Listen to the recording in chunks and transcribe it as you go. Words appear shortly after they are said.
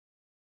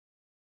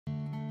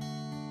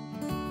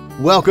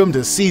Welcome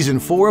to Season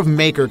 4 of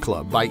Maker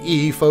Club by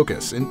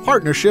EEFocus in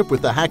partnership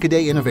with the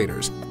Hackaday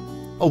Innovators,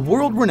 a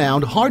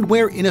world-renowned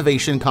hardware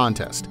innovation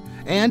contest,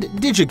 and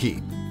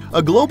DigiKey,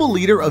 a global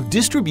leader of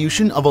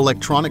distribution of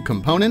electronic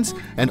components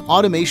and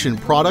automation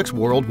products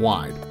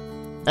worldwide.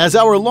 As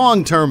our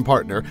long-term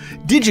partner,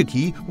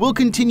 DigiKey will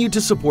continue to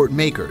support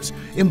makers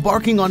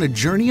embarking on a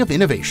journey of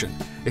innovation,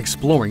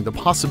 exploring the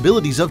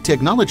possibilities of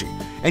technology,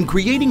 and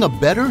creating a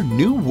better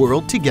new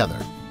world together.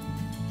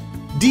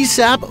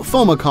 DSAP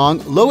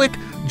Fomokong Loic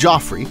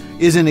Joffrey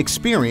is an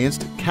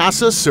experienced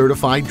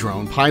CASA-certified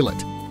drone pilot,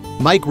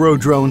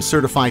 micro-drone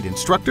certified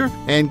instructor,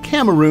 and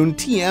Cameroon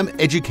TM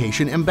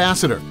Education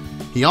Ambassador.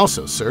 He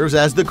also serves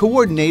as the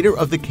coordinator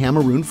of the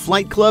Cameroon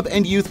Flight Club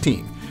and Youth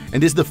Team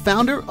and is the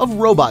founder of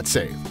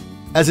Robotics.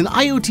 As an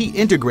IoT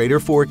integrator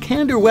for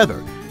Candor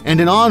Weather and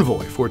an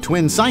envoy for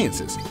Twin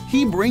Sciences,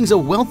 he brings a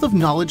wealth of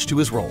knowledge to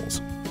his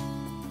roles.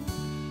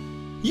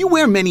 You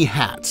wear many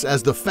hats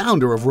as the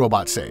founder of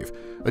Robotics,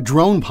 a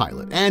drone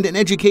pilot, and an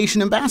education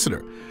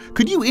ambassador.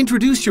 Could you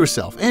introduce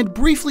yourself and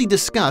briefly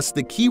discuss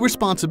the key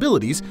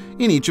responsibilities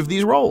in each of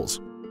these roles?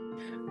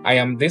 I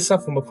am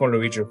DSAP Fomokong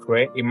Loic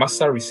Joffrey, a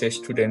master research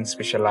student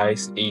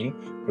specialized in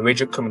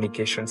radio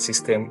communication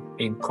system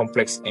in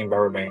complex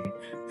environment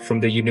from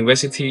the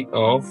University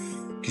of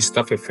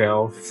Gustave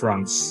Eiffel,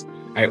 France.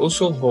 I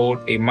also hold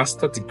a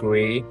master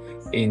degree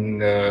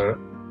in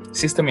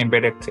System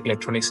Embedded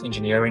Electronics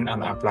Engineering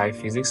and Applied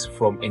Physics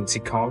from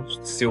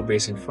NTCAM, still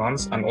based in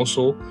France, and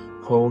also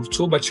hold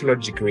 2 bachelor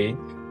degrees,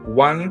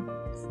 1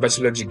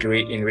 bachelor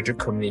degree in radio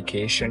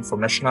communication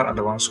from National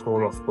Advanced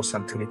School of Post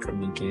and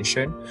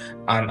Telecommunication,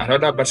 and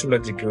another bachelor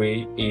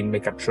degree in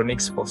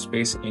mechatronics for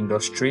space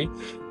industry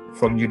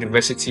from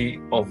University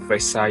of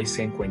Versailles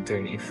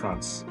Saint-Quentin in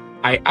France.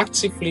 I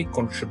actively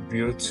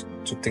contribute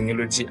to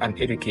technology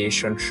and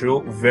education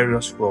through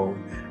various roles.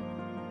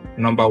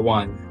 Number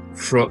 1,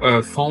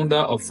 founder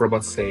of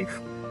Robotics.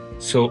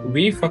 So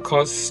we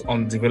focus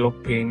on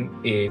developing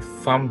a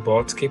farm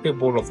bot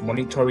capable of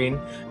monitoring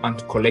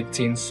and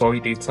collecting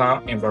soil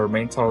data,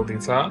 environmental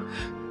data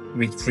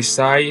with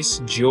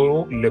precise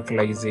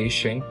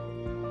geolocalization.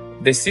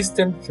 The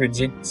system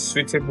predicts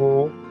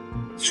suitable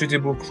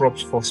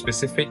crops for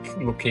specific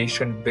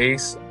location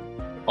based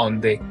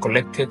on the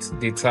collected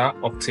data,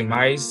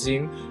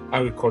 optimizing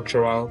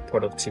agricultural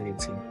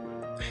productivity.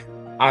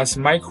 As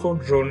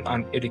micro-drone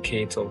and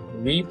educator,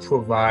 we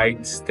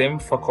provide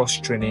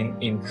STEM-focused training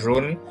in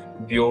drone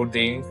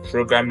building,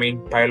 programming,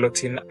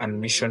 piloting,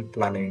 and mission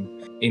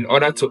planning in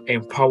order to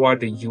empower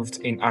the youth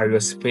in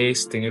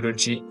aerospace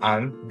technology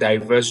and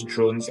diverse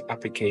drones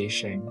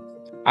application.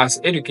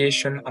 As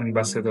education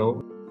ambassador,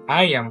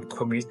 I am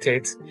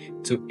committed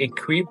to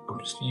equip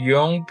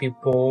young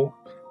people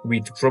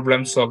with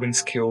problem-solving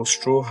skills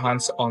through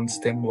hands-on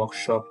STEM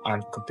workshop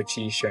and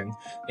competition,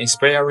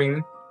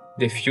 inspiring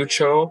the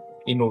future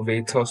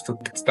innovators to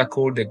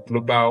tackle the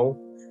global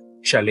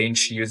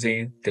challenge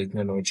using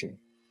technology.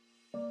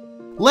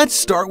 Let's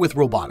start with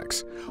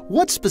robotics.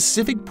 What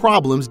specific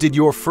problems did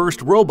your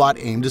first robot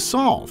aim to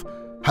solve?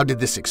 How did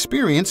this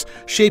experience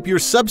shape your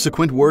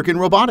subsequent work in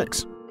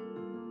robotics?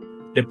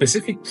 The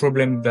specific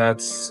problem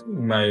that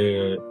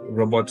my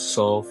robot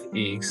solved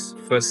is,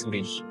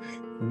 firstly,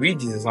 we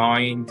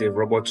designed the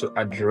robot to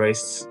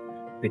address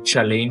the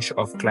challenge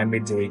of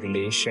climate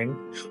deregulation,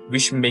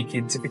 which make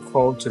it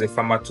difficult to the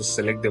farmer to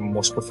select the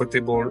most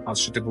profitable and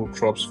suitable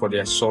crops for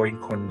their soil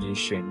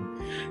condition.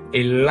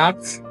 A lack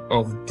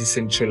of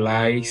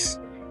decentralized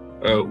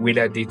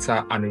weather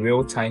data and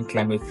real-time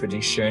climate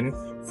prediction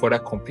further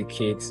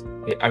complicates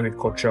the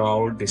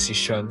agricultural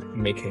decision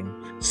making.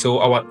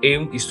 So our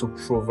aim is to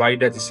provide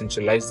that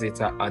decentralized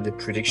data and the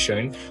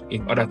prediction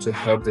in order to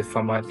help the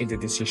farmer in the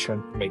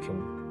decision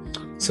making.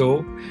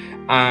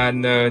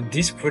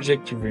 This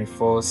project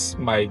reinforced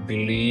my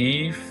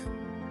belief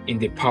in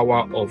the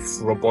power of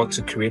robots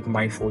to create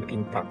mindful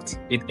impact.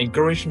 It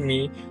encouraged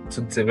me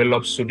to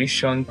develop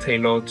solutions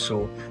tailored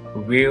to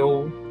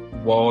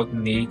real-world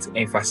needs,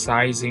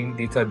 emphasizing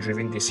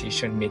data-driven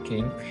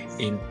decision-making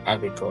in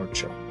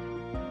agriculture.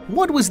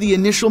 What was the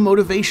initial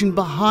motivation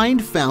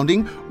behind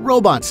founding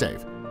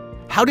Robotics?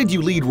 How did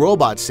you lead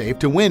Robotics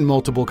to win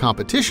multiple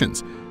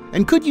competitions?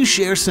 And could you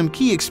share some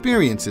key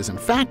experiences and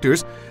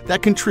factors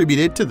that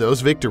contributed to those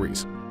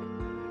victories?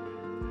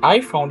 I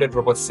founded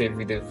Robotics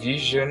with a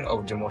vision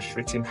of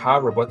demonstrating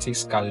how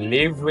robotics can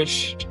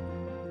leverage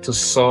to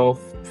solve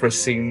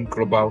pressing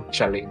global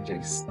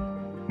challenges.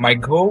 My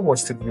goal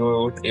was to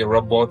build a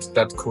robot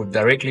that could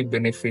directly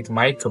benefit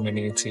my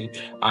community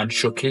and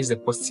showcase the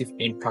positive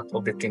impact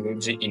of the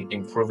technology in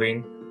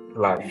improving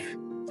life.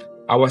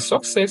 Our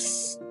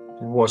success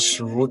was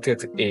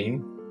rooted in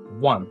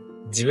 1.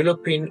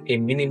 Developing a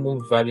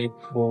minimum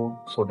valuable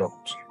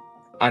product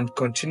and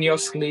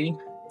continuously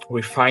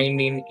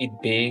refining it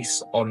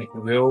based on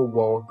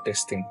real-world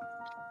testing.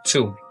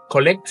 2.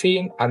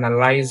 Collecting,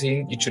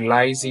 analyzing,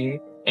 utilizing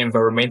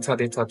environmental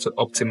data to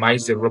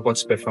optimize the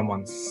robot's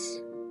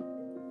performance.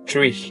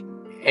 3.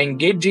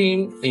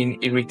 Engaging in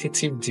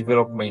iterative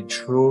development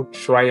through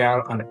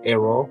trial and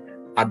error,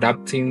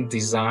 adapting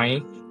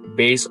design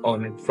based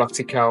on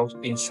practical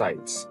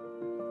insights.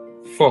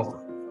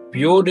 4.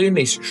 Building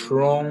a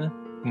strong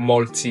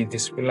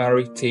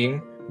multidisciplinary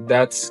team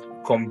that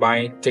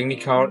combines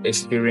technical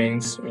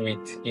experience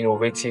with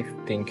innovative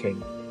thinking.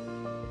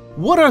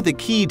 What are the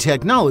key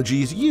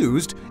technologies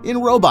used in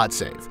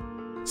RobotSave?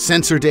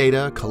 Sensor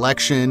data,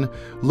 collection,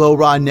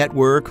 LoRa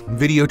network,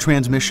 video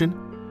transmission?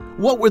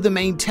 What were the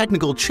main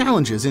technical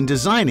challenges in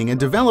designing and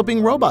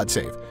developing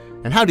RobotSave,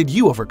 and how did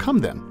you overcome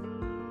them?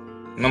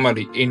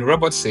 Normally, in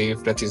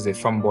RobotSave, that is the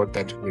farm board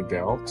that we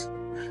built,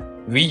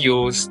 we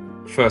use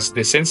first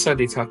the sensor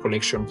data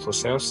collection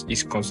process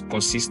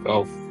consists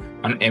of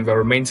an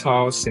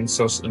environmental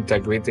sensors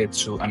integrated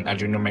to an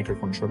Arduino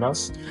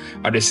microcontrollers.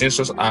 The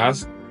sensors are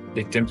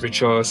the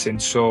temperature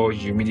sensor,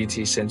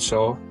 humidity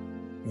sensor,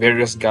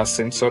 various gas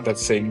sensor that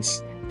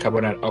sense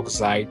carbon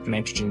dioxide,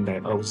 nitrogen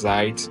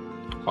dioxide,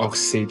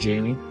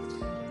 oxygen,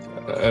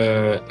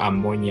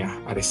 ammonia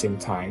at the same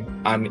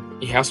time. And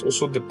it has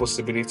also the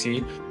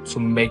possibility to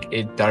make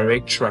a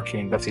direct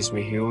tracking. That is,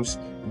 we use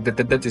a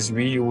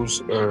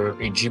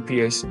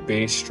GPS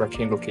based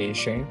tracking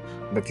location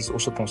that is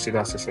also considered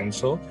as a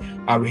sensor.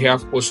 And we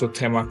have also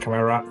thermal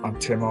camera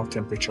and thermal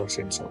temperature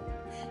sensor.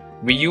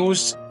 We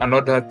use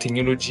another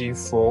technology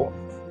for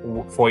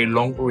a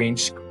long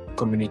range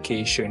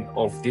communication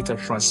of data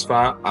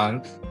transfer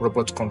and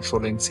robot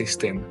controlling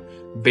system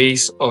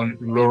based on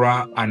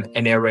LoRa and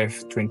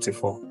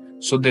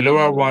NRF24. So the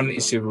LoRa one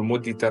is a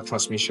remote data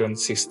transmission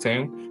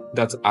system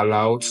that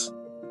allows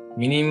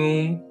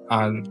minimum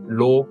and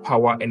low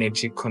power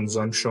energy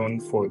consumption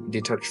for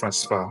data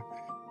transfer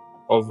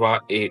over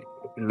a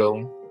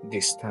long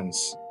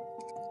distance.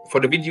 For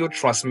the video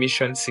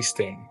transmission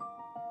system,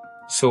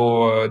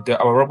 so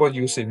our robot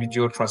uses a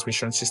video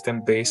transmission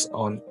system based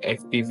on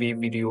FPV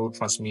video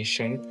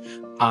transmission,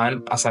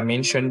 and as I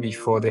mentioned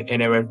before, the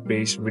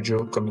NRF-based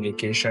radio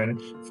communication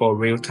for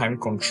real-time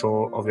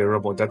control of the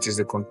robot. That is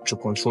to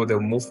control the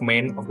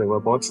movement of the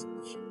robot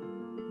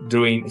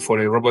for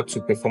the robot to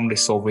perform the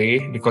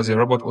survey, because the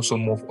robot also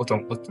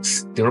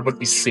the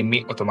robot is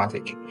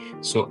semi-automatic.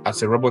 So as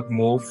the robot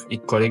moves,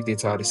 it collects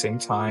data at the same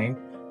time,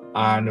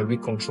 and we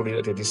control it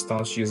at a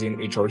distance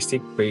using a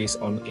joystick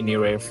based on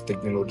NRF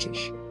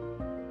technology.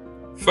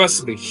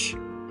 Firstly,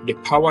 the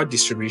power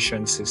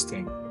distribution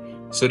system.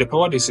 So the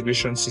power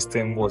distribution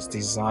system was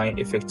designed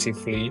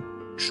effectively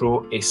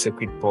through a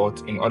circuit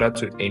board in order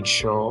to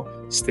ensure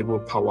stable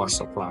power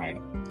supply.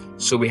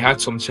 So we had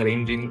some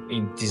challenging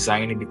in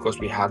designing because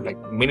we had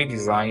many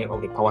design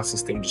of the power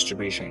system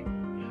distribution.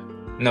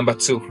 Number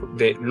 2,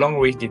 the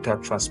long-range data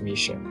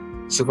transmission.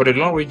 So for the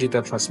long-range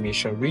data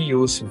transmission, we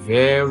use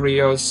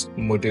various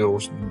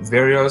models,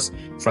 various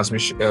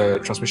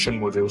transmission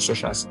models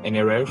such as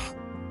NRF,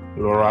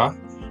 LoRa,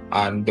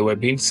 and they were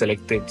being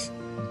selected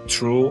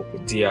through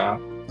their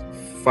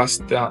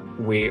faster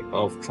way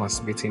of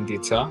transmitting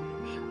data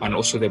and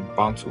also the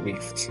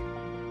bandwidth.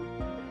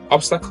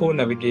 Obstacle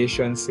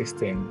navigation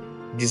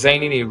system,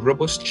 designing a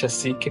robust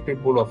chassis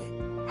capable of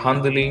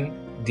handling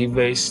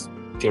diverse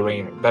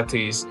terrain. That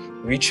is,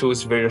 we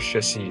chose various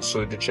chassis.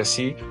 So the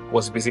chassis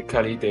was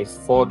basically the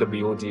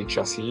 4WD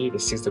chassis, the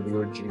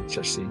 6WD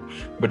chassis.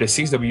 But the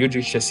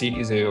 6WD chassis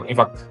is in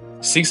fact,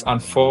 6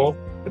 and 4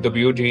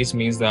 WDs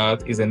means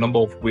that is a number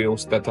of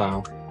wheels that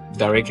are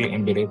directly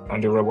embedded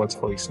on the robot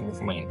for its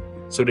movement.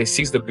 So the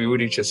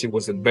 6WD chassis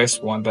was the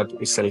best one that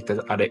we selected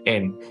at the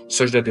end,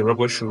 such that the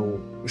robot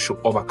should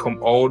overcome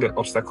all the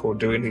obstacles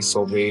during his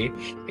survey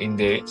in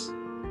the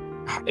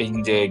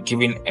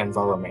given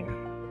environment.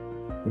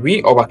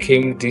 We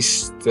overcame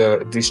this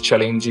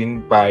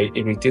challenging by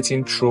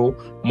iterating through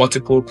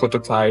multiple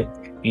prototypes,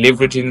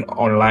 leveraging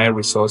online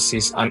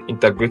resources, and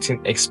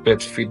integrating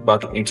expert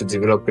feedback into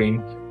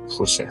developing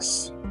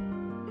process.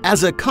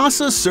 As a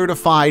CASA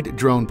certified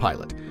drone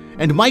pilot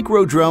and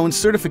micro drone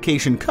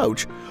certification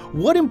coach,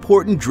 what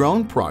important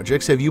drone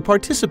projects have you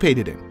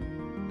participated in?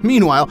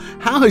 Meanwhile,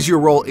 how has your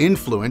role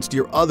influenced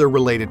your other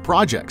related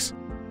projects?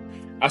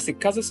 As a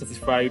CASA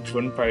certified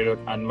drone pilot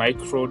and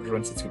micro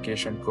drone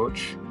certification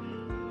coach,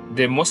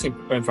 the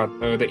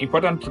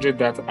important project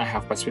that I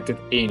have participated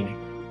in,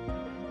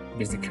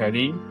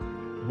 basically,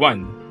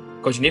 1,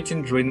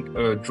 coordinating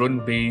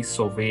drone-based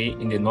survey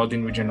in the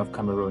northern region of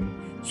Cameroon.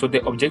 So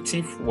the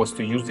objective was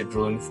to use the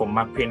drone for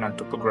mapping and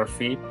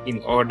topography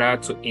in order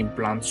to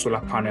implant solar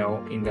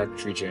panel in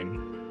that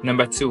region.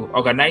 Number 2,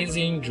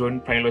 organizing drone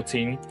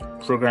piloting,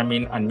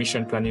 programming, and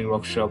mission planning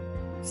workshop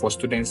for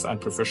students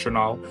and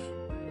professionals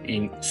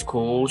in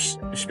schools,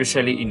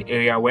 especially in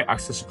areas where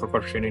access to proper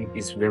training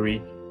is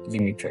very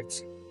limited.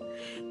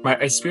 My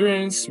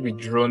experience with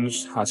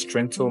drones has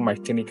strengthened my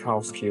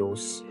technical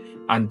skills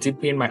and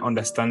deepened my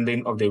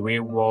understanding of the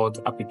real-world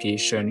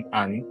application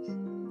and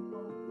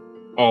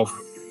of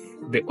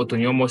the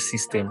autonomous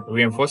system,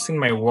 reinforcing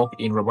my work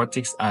in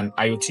robotics and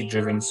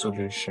IoT-driven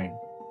solutions.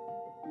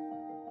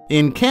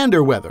 In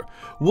candor weather,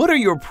 what are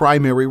your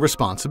primary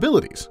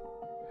responsibilities?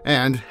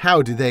 And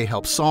how do they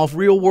help solve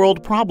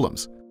real-world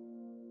problems?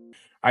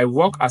 I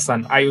work as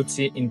an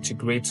IoT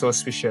integrator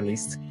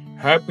specialist,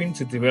 helping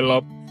to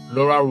develop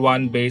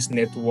LoRaWAN-based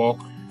network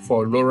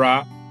for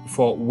LoRa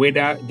for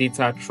weather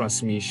data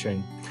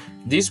transmission.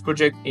 This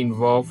project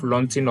involved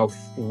launching of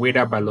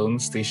weather balloon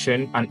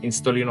station and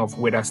installing of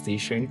weather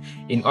station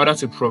in order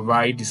to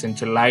provide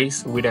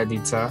decentralized weather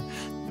data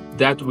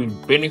that will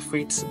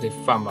benefit the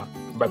farmer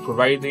by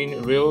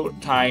providing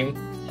real-time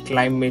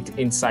climate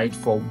insight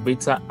for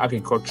better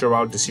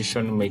agricultural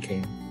decision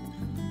making.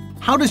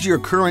 How does your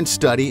current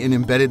study in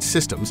embedded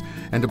systems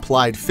and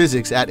applied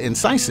physics at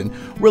Incison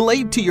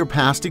relate to your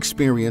past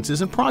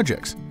experiences and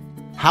projects?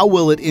 How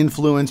will it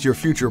influence your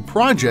future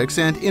projects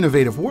and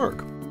innovative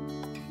work?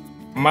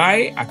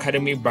 My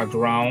academic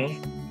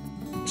background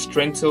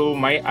strengthened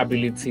my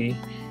ability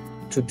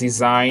to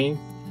design,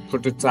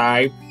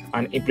 prototype,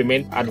 and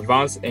implement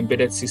advanced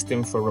embedded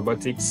systems for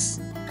robotics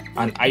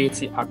and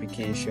IoT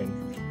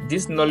application.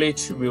 This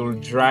knowledge will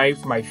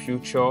drive my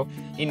future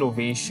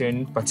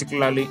innovation,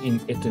 particularly in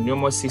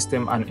autonomous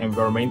system and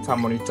environmental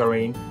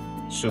monitoring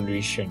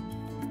solution.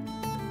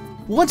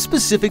 What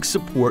specific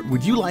support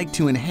would you like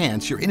to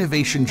enhance your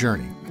innovation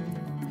journey?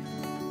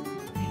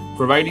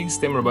 Providing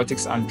STEM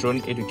robotics and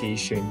drone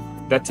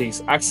education, that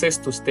is, access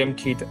to STEM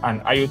kit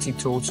and IoT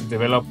tools to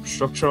develop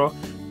structural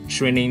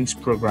training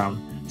program,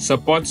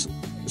 support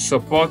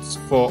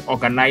for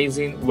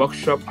organizing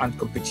workshop and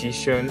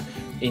competition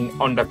in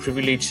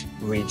underprivileged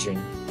region.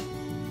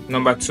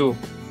 Number 2,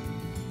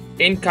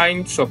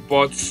 in-kind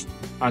support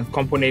and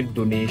component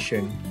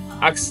donation,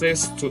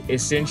 access to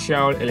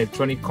essential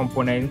electronic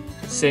component,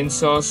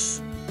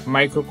 sensors,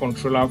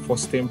 microcontroller for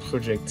STEM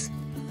projects,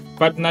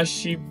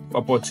 partnership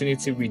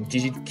opportunity with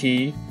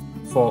DigiKey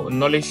for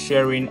knowledge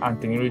sharing and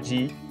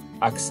technology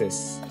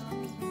access.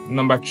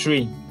 Number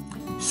 3,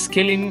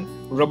 scaling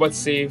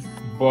robot-safe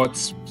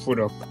bots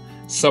product,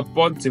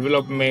 support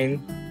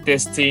development,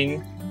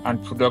 testing,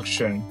 and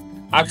production,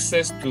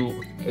 access to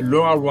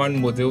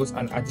LoRaWAN models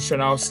and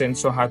additional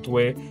sensor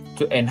hardware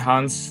to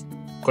enhance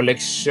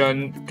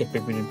collection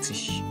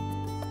capability.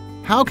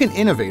 How can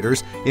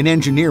innovators in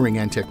engineering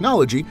and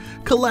technology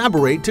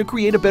collaborate to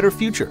create a better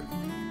future?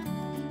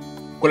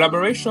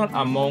 Collaboration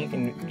among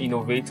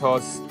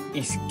innovators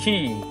is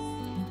key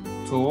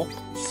to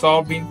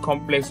solving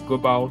complex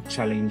global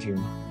challenges.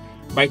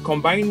 By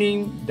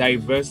combining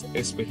diverse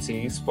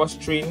expertise,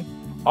 fostering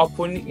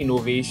open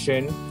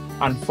innovation,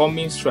 and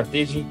forming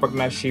strategic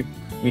partnerships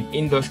with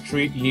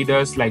industry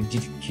leaders like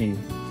DigiKey,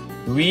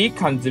 we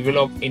can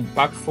develop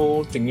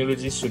impactful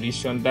technology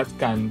solutions that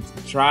can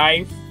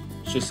drive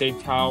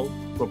societal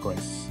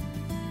progress.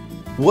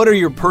 What are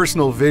your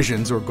personal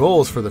visions or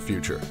goals for the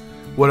future?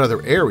 What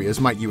other areas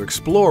might you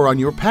explore on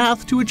your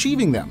path to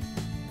achieving them?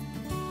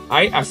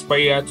 I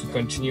aspire to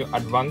continue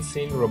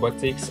advancing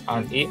robotics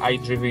and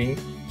AI-driven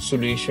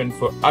solutions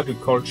for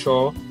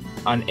agriculture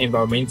and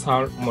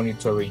environmental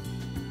monitoring,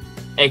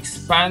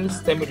 expand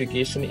STEM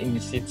education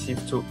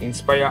initiatives to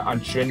inspire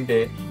and train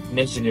the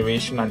next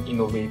generation and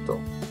innovator,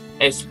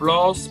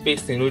 explore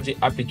space technology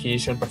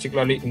application,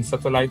 particularly in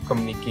satellite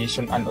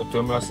communication and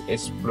autonomous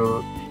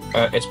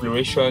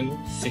exploration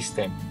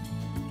system.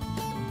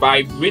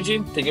 By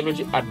bridging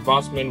technology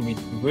advancement with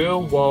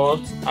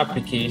real-world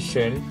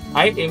application,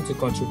 I aim to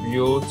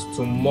contribute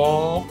to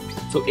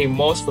a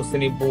more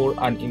sustainable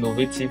and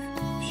innovative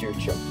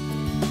future.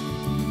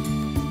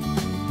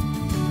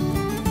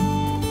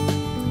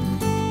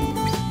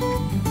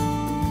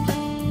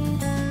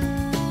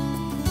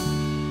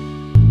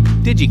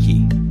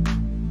 DigiKey.